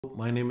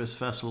My name is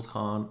Faisal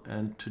Khan,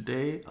 and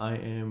today I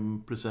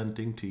am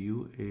presenting to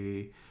you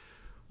a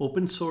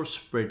open source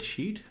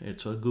spreadsheet.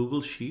 It's a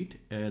Google sheet,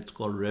 and it's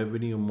called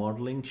Revenue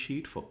Modeling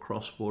Sheet for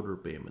Cross-Border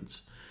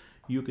Payments.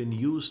 You can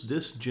use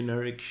this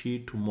generic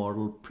sheet to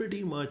model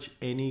pretty much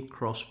any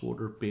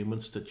cross-border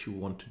payments that you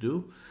want to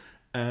do.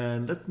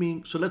 And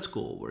let's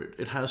go over it.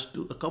 It has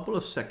a couple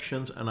of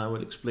sections, and I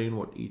will explain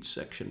what each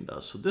section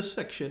does. So this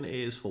section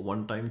is for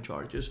one-time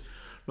charges.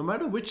 No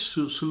matter which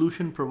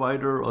solution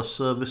provider or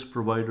service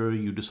provider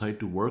you decide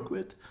to work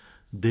with,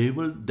 they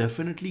will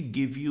definitely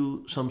give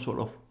you some sort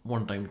of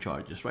one-time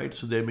charges, right?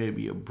 So there may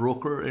be a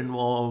broker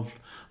involved,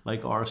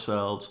 like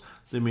ourselves.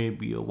 There may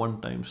be a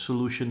one-time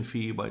solution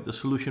fee by the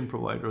solution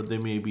provider.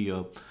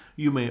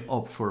 You may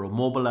opt for a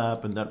mobile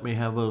app, and that may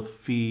have a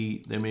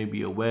fee. There may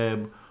be a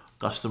web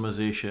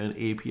customization,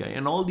 API,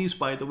 and all these,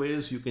 by the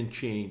ways, you can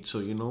change. So,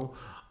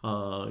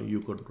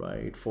 you could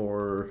write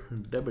for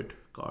debit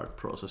card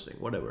processing,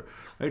 whatever,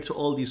 right? So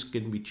all these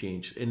can be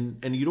changed,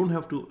 and you don't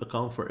have to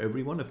account for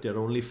everyone. If there are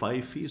only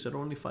 5 fees, there are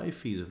only 5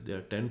 fees. If there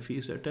are 10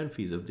 fees, there are 10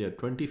 fees. If there are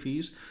 20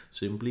 fees,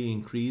 simply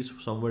increase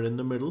somewhere in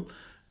the middle,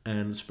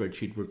 and the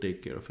spreadsheet will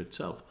take care of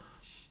itself.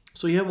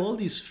 So you have all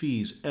these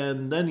fees,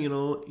 and then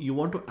you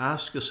want to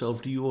ask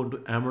yourself, do you want to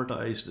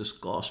amortize this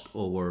cost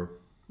over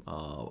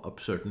a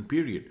certain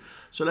period?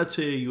 So let's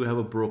say you have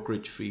a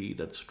brokerage fee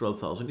that's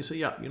 12,000. You say,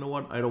 yeah, you know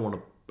what? I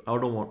don't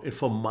want it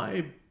for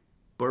my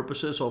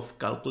purposes of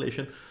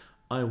calculation.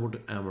 I want to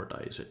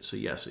amortize it. So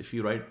yes, if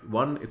you write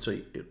 1, it's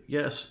a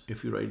yes.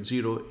 If you write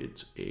 0,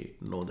 it's a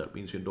no. That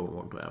means you don't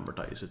want to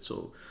amortize it.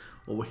 So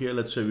over here,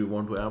 let's say we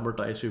want to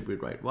amortize it. We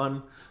write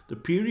 1. The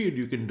period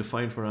you can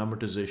define for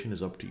amortization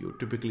is up to you.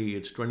 Typically,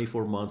 it's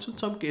 24 months. In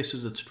some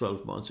cases, it's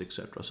 12 months,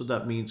 etc. So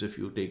that means if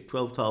you take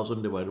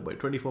 12,000 divided by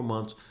 24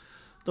 months,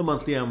 the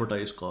monthly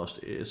amortized cost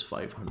is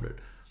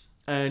 500.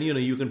 And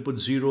you can put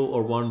 0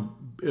 or 1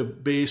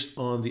 based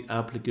on the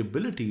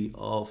applicability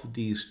of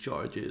these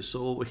charges.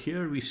 So over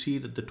here we see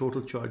that the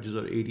total charges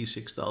are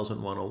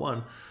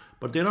 86,101,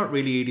 but they're not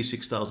really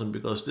 86,000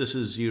 because this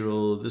is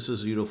 0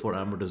 for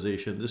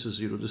amortization, this is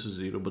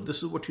 0, but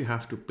this is what you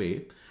have to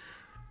pay.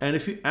 And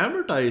if you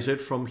amortize it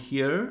from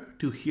here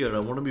to here, I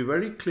want to be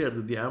very clear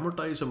that the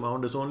amortized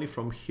amount is only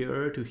from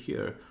here to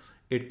here.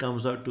 It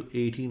comes out to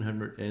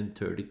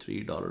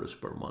 $1,833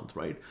 per month,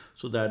 right?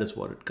 So that is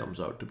what it comes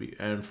out to be.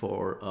 And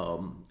for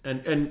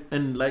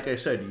and like I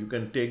said, you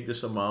can take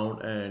this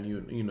amount and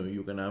you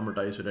can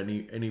amortize it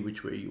any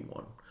which way you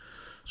want.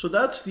 So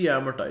that's the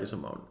amortized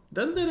amount.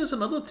 Then there is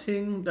another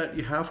thing that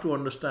you have to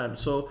understand.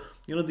 So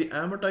the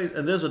amortized,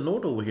 and there's a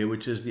note over here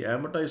which is the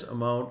amortized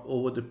amount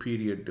over the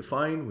period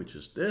defined, which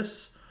is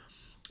this,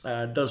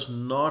 does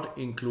not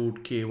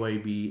include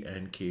KYB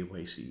and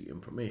KYC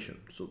information.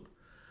 So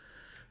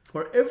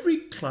for every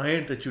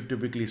client that you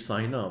typically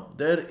sign up,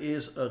 there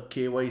is a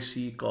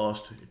KYC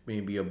cost. It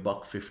may be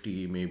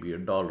 $1.50, maybe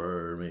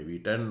 $1, maybe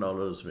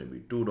 $10,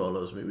 maybe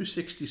 $2, maybe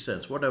 60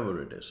 cents, whatever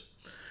it is.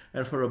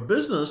 And for a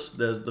business,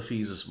 the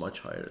fees is much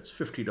higher. It's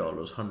 $50,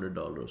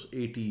 $100,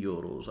 80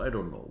 euros, I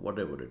don't know,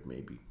 whatever it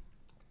may be.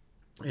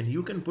 And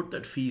you can put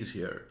that fees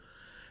here.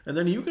 And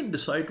then you can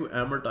decide to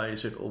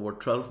amortize it over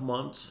 12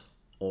 months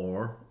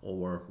or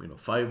over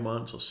 5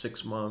 months or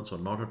 6 months or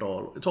not at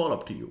all. It's all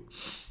up to you.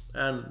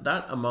 And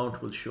that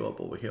amount will show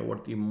up over here,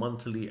 what the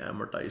monthly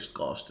amortized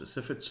cost is.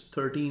 If it's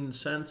 13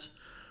 cents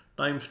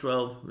times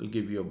 12 will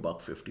give you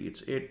 $1.50.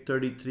 It's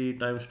 8.33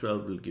 times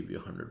 12 will give you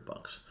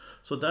 $100.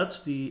 So that's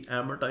the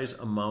amortized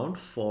amount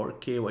for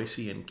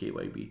KYC and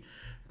KYB.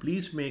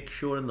 Please make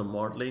sure in the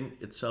modeling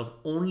itself,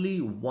 only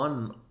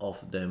one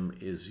of them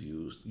is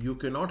used. You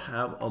cannot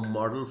have a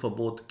model for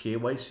both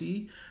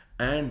KYC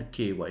and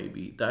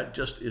KYB. That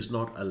just is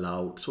not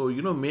allowed. So,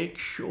 make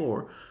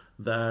sure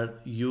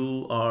that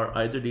you are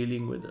either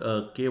dealing with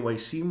a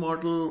KYC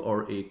model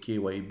or a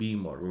KYB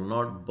model,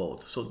 not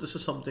both. So this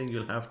is something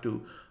you'll have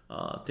to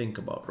think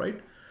about, right?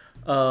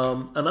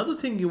 Another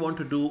thing you want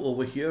to do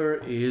over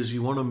here is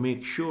you want to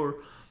make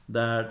sure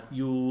that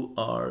you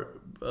are,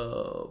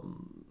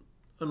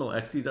 no,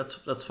 actually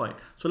that's fine.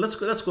 So let's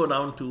go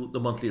down to the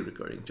monthly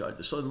recurring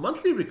charges. So in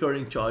monthly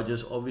recurring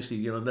charges,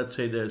 obviously, let's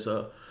say there's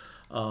a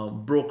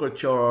broker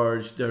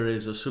charge, there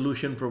is a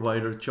solution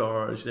provider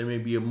charge, there may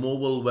be a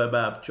mobile web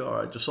app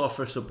charge, a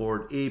software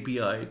support,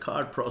 API,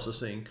 card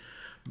processing,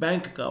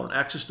 bank account,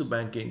 access to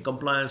banking,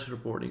 compliance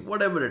reporting,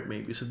 whatever it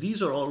may be. So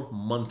these are all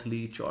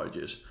monthly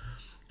charges.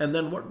 And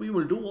then what we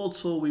will do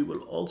also, we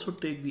will also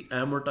take the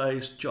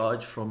amortized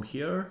charge from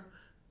here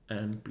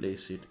and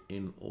place it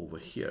in over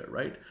here,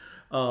 right?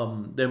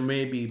 There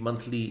may be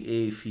monthly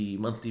A fee,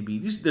 monthly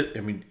B.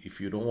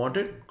 If you don't want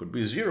it, could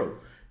be 0.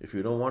 If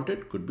you don't want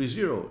it, could be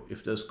 0.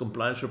 If there's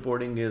compliance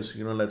reporting is,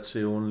 let's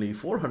say only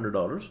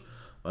 $400,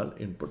 well,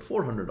 input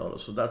 $400.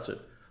 So that's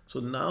it. So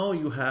now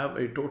you have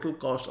a total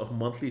cost of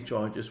monthly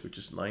charges, which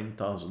is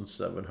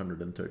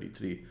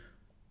 9,733.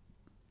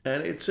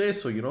 And it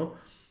says, so,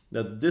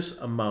 that this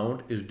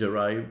amount is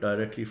derived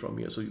directly from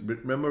here. So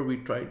remember we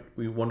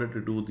wanted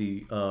to do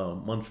the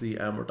monthly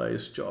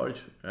amortized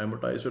charge,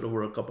 amortize it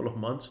over a couple of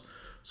months.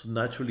 So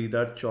naturally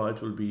that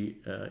charge will be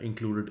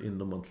included in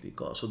the monthly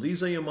cost. So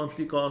these are your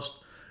monthly costs,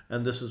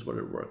 and this is what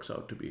it works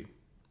out to be.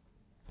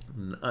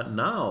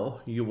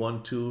 Now you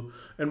want to,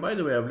 and by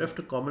the way, I've left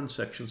a comment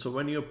section. So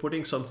when you're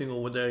putting something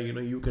over there,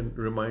 you can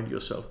remind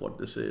yourself what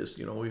this is,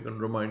 you can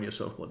remind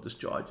yourself what this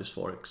charge is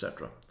for,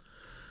 etc.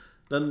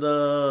 Then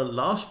the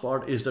last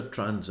part is the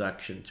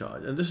transaction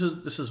charge. And this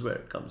is where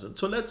it comes in.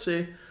 So let's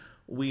say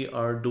we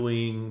are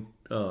doing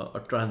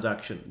a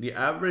transaction. The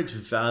average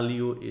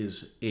value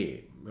is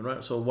A,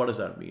 right? So what does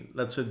that mean?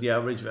 Let's say the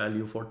average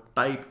value for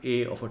type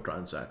A of a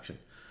transaction.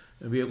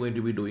 And we are going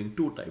to be doing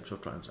two types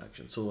of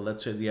transactions. So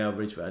let's say the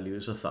average value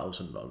is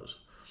 $1,000.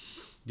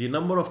 The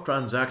number of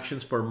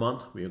transactions per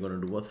month, we are going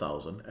to do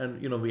 1,000.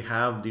 And we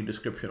have the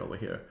description over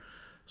here.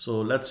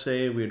 So let's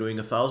say we're doing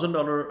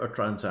 $1,000 a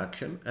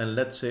transaction, and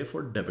let's say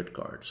for debit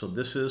cards. So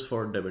this is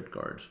for debit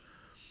cards.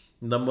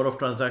 Number of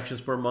transactions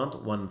per month,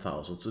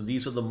 1,000. So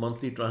these are the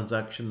monthly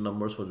transaction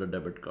numbers for the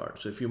debit card.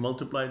 So if you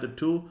multiply the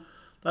two,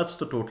 that's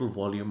the total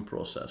volume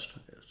processed.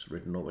 It's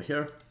written over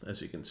here,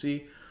 as you can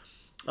see.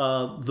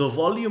 The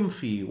volume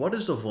fee, what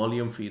is the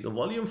volume fee? The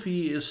volume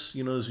fee is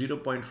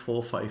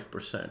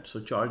 0.45%. So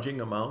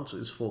charging amounts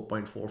is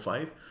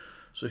 4.45.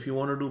 So if you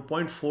want to do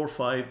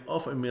 0.45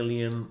 of a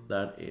million,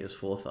 that is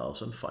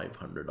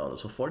 $4,500.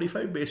 So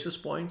 45 basis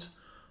points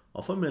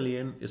of a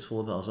million is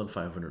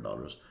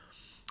 $4,500.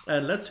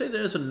 And let's say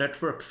there's a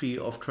network fee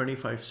of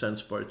 25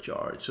 cents per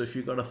charge. So if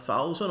you got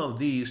 1,000 of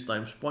these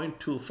times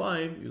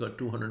 0.25, you got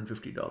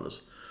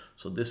 $250.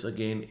 So this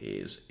again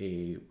is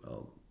a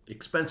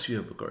expense you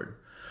have incurred.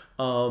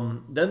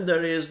 Then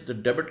there is the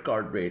debit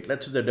card rate.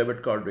 Let's say the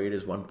debit card rate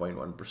is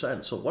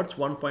 1.1%. So what's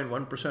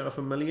 1.1% of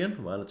a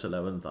million? Well, it's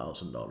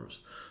 $11,000.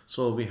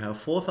 So we have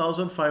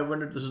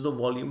 4,500. This is the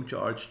volume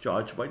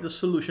charged by the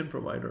solution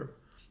provider.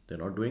 They're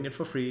not doing it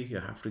for free. You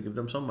have to give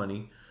them some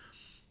money.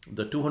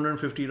 The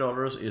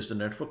 $250 is the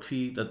network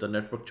fee that the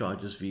network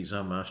charges, Visa,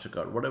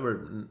 MasterCard,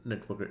 whatever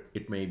network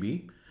it may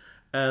be.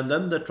 And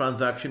then the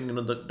transaction,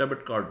 the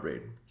debit card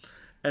rate.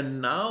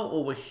 And now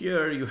over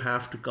here, you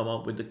have to come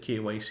up with the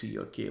KYC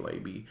or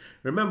KYB.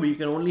 Remember, you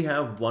can only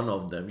have one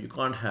of them. You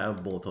can't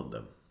have both of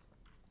them.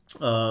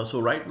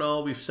 So right now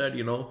we've said,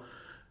 the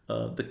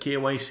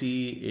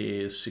KYC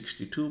is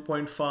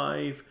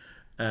 62.5.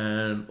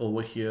 And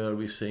over here,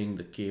 we're saying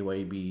the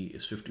KYB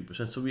is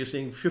 50%. So we are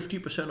saying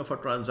 50% of our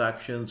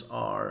transactions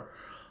are,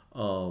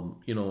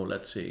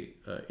 let's say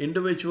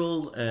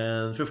individual,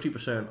 and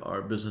 50%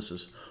 are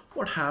businesses.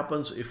 What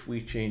happens if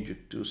we change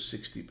it to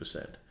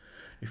 60%?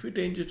 If we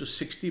change it to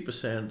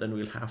 60%, then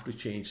we'll have to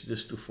change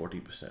this to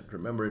 40%.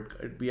 Remember,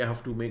 we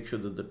have to make sure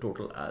that the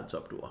total adds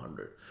up to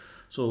 100.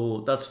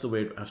 So that's the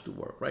way it has to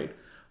work, right?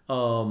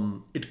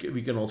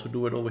 We can also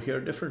do it over here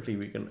differently.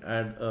 We can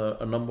add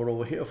a number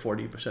over here,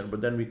 40%,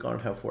 but then we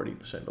can't have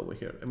 40% over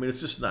here. I mean,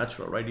 it's just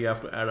natural, right? You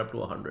have to add up to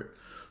 100.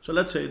 So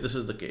let's say this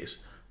is the case,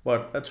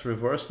 but let's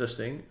reverse this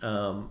thing.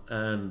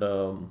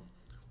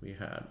 We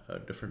had a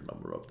different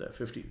number up there,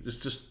 50. It's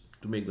just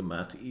to make the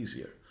math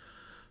easier.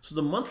 So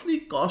the monthly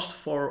cost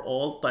for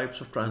all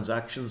types of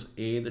transactions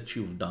A that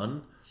you've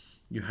done,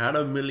 you had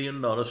 $1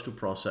 million to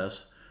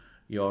process.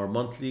 Your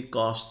monthly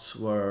costs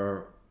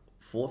were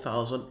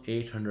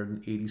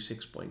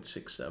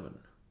 4,886.67.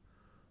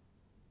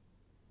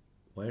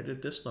 Where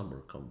did this number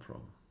come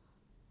from?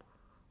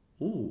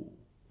 Ooh.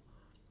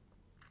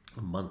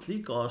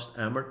 Monthly cost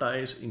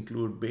amortized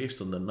include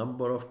based on the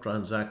number of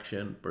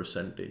transaction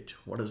percentage.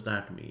 What does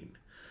that mean?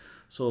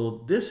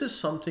 So this is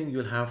something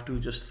you'll have to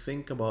just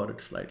think about it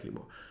slightly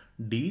more.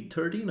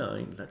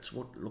 D39,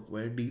 look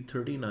where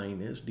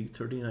D39 is.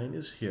 D39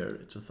 is here.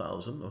 It's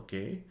 1,000,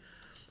 okay.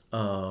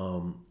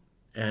 And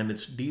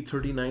it's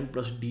D39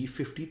 plus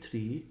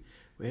D53.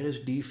 Where is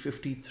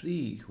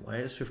D53? Why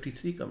is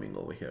 53 coming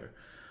over here?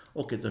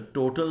 Okay, the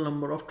total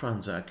number of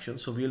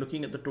transactions. So we're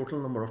looking at the total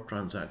number of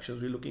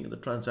transactions. We're looking at the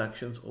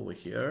transactions over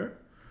here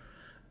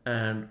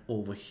and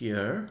over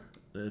here,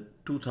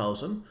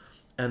 2,000.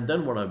 And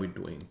then what are we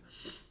doing?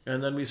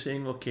 And then we're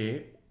saying,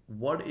 okay,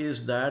 what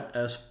is that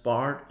as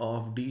part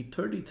of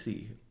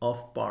D33,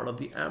 of part of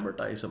the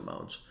amortized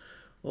amounts?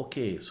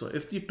 Okay, so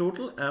if the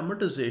total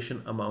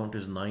amortization amount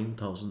is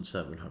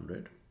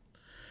 9,700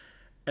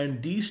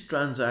 and these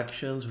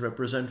transactions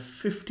represent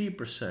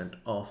 50%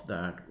 of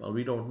that, well,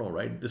 we don't know,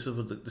 right? This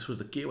was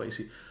the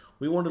KYC.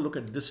 We want to look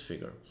at this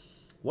figure.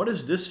 What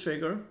is this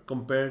figure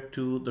compared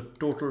to the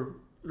total?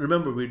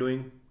 Remember, we're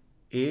doing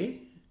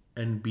A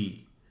and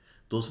B.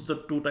 Those are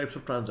the two types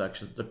of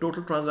transactions. The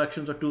total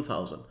transactions are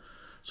 2,000.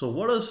 So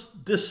what does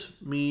this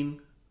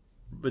mean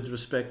with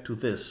respect to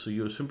this? So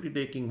you're simply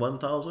taking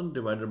 1,000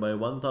 divided by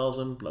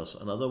 1,000 plus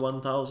another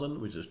 1,000,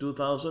 which is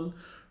 2,000,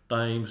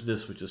 times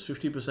this, which is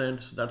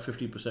 50%. So that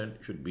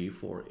 50% should be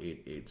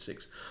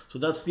 4,886. So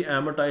that's the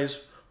amortized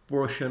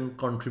portion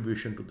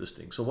contribution to this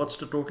thing. So what's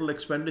the total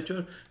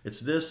expenditure? It's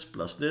this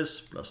plus this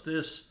plus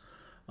this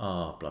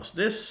plus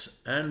this,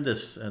 and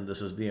this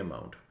is the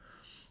amount.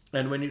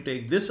 And when you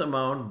take this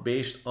amount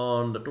based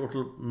on the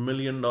total $1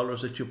 million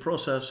that you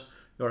process,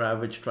 your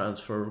average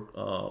transfer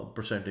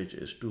percentage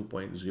is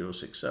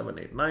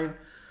 2.06789.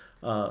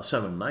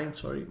 79,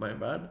 sorry, my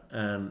bad.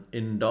 And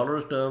in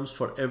dollar terms,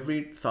 for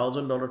every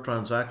 $1,000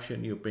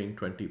 transaction, you're paying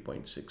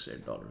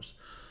 $20.68.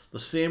 The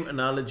same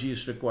analogy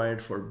is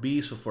required for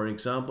B. So for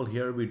example,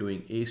 here we're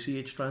doing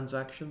ACH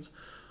transactions.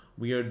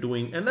 We are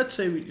doing, and let's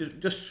say,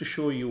 just to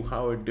show you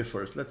how it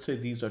differs, let's say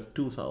these are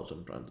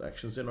 2,000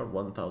 transactions. They're not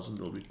 1,000,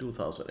 they'll be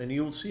 2,000. And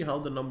you'll see how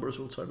the numbers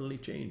will suddenly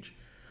change.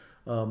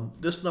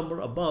 This number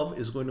above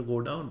is going to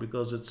go down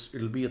because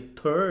it'll be a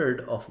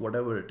third of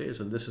whatever it is.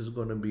 And this is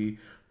going to be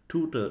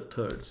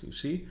 2/3. You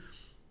see,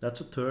 that's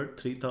a third,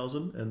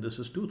 3,000, and this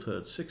is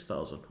 2/3,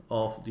 6,000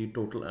 of the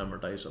total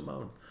amortized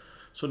amount.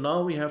 So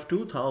now we have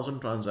 2,000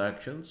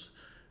 transactions.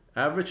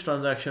 Average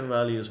transaction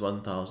value is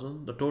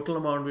 1,000. The total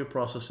amount we're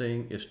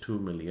processing is 2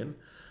 million.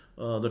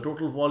 The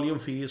total volume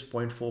fee is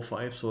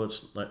 0.45. So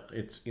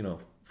it's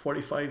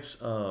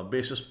 45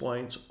 basis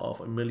points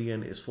of a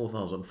million is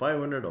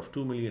 4,500. Of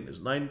 2 million is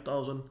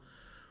 9,000.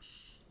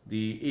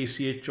 The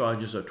ACH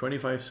charges are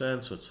 25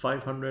 cents. So it's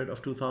 500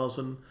 of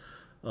 2,000.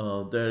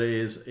 There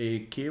is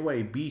a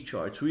KYB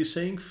charge. So we're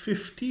saying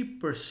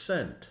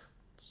 50%.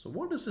 So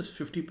what does this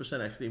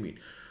 50% actually mean?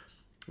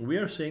 We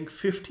are saying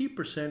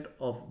 50%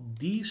 of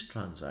these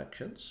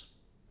transactions,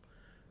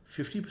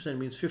 50%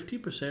 means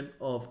 50%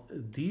 of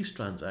these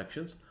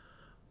transactions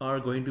are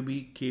going to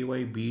be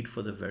KYB'd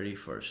for the very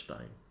first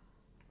time.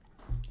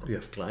 We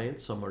have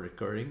clients, some are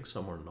recurring,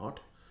 some are not.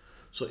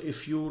 So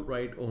if you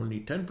write only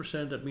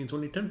 10%, that means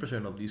only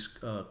 10% of these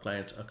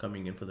clients are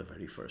coming in for the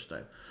very first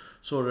time.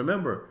 So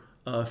remember,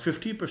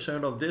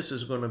 50% of this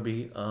is going to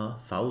be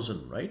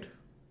 1,000, right?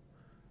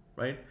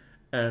 Right?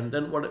 And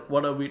then what's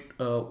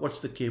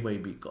the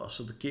KYB cost?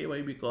 So the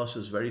KYB cost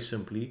is very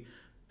simply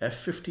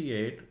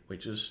F58,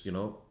 which is,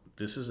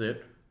 this is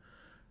it,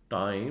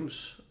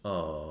 times,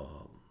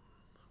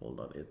 hold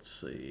on,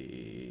 it's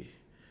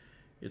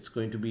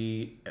going to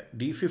be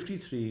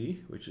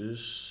D53, which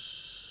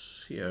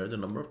is here, the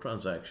number of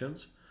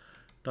transactions,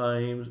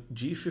 times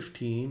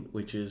G15,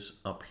 which is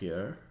up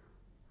here,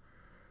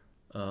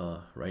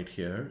 right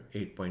here,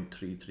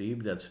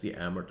 8.33, that's the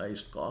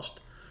amortized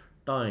cost,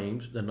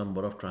 times the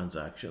number of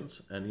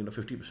transactions, and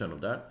 50%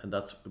 of that, and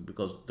that's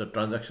because the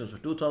transactions are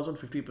 2,000,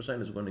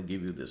 50% is going to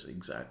give you this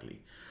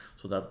exactly.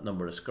 So that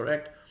number is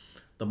correct.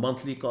 The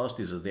monthly cost,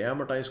 this is the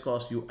amortized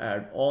cost. You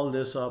add all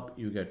this up,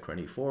 you get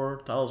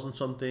 24,000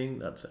 something.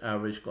 That's the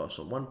average cost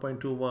of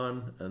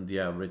 1.21, and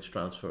the average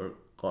transfer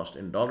cost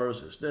in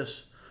dollars is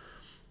this.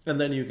 And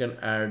then you can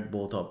add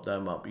both of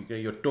them up.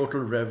 Your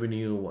total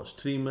revenue was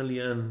 3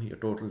 million. Your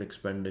total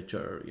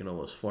expenditure,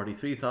 was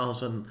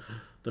 43,000.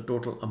 The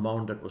total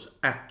amount that was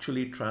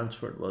actually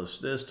transferred was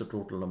this. The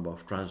total number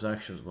of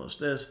transactions was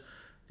this.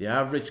 The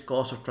average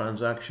cost of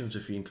transactions,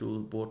 if you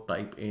include both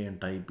type A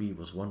and type B,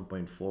 was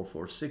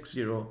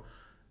 1.4460.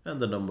 And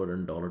the number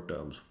in dollar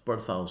terms per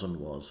thousand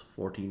was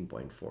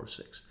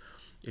 14.46.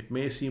 It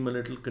may seem a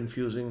little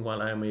confusing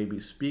while I may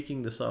be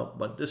speaking this up,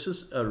 but this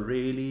is a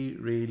really,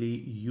 really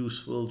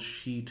useful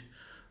sheet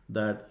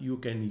that you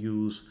can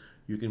use.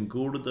 You can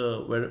go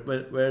to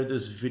where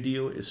this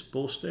video is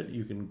posted.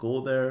 You can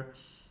go there,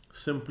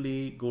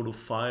 simply go to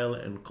File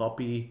and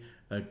copy,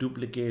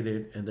 duplicate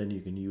it, and then you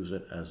can use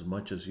it as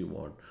much as you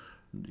want.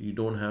 You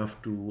don't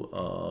have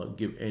to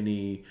give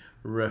any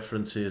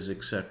references,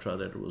 etc.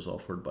 that was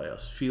offered by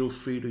us. Feel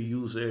free to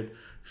use it.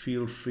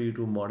 Feel free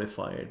to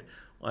modify it.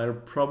 I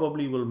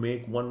probably will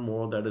make one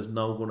more that is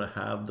now going to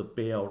have the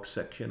payout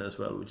section as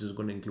well, which is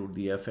going to include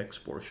the FX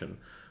portion,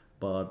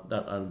 but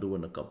that I'll do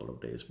in a couple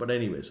of days. But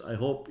anyways, I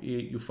hope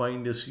you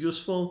find this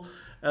useful.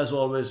 As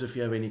always, if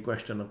you have any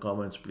question or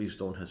comments, please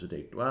don't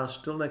hesitate to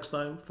ask. Till next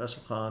time,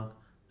 Faisal Khan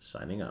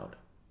signing out.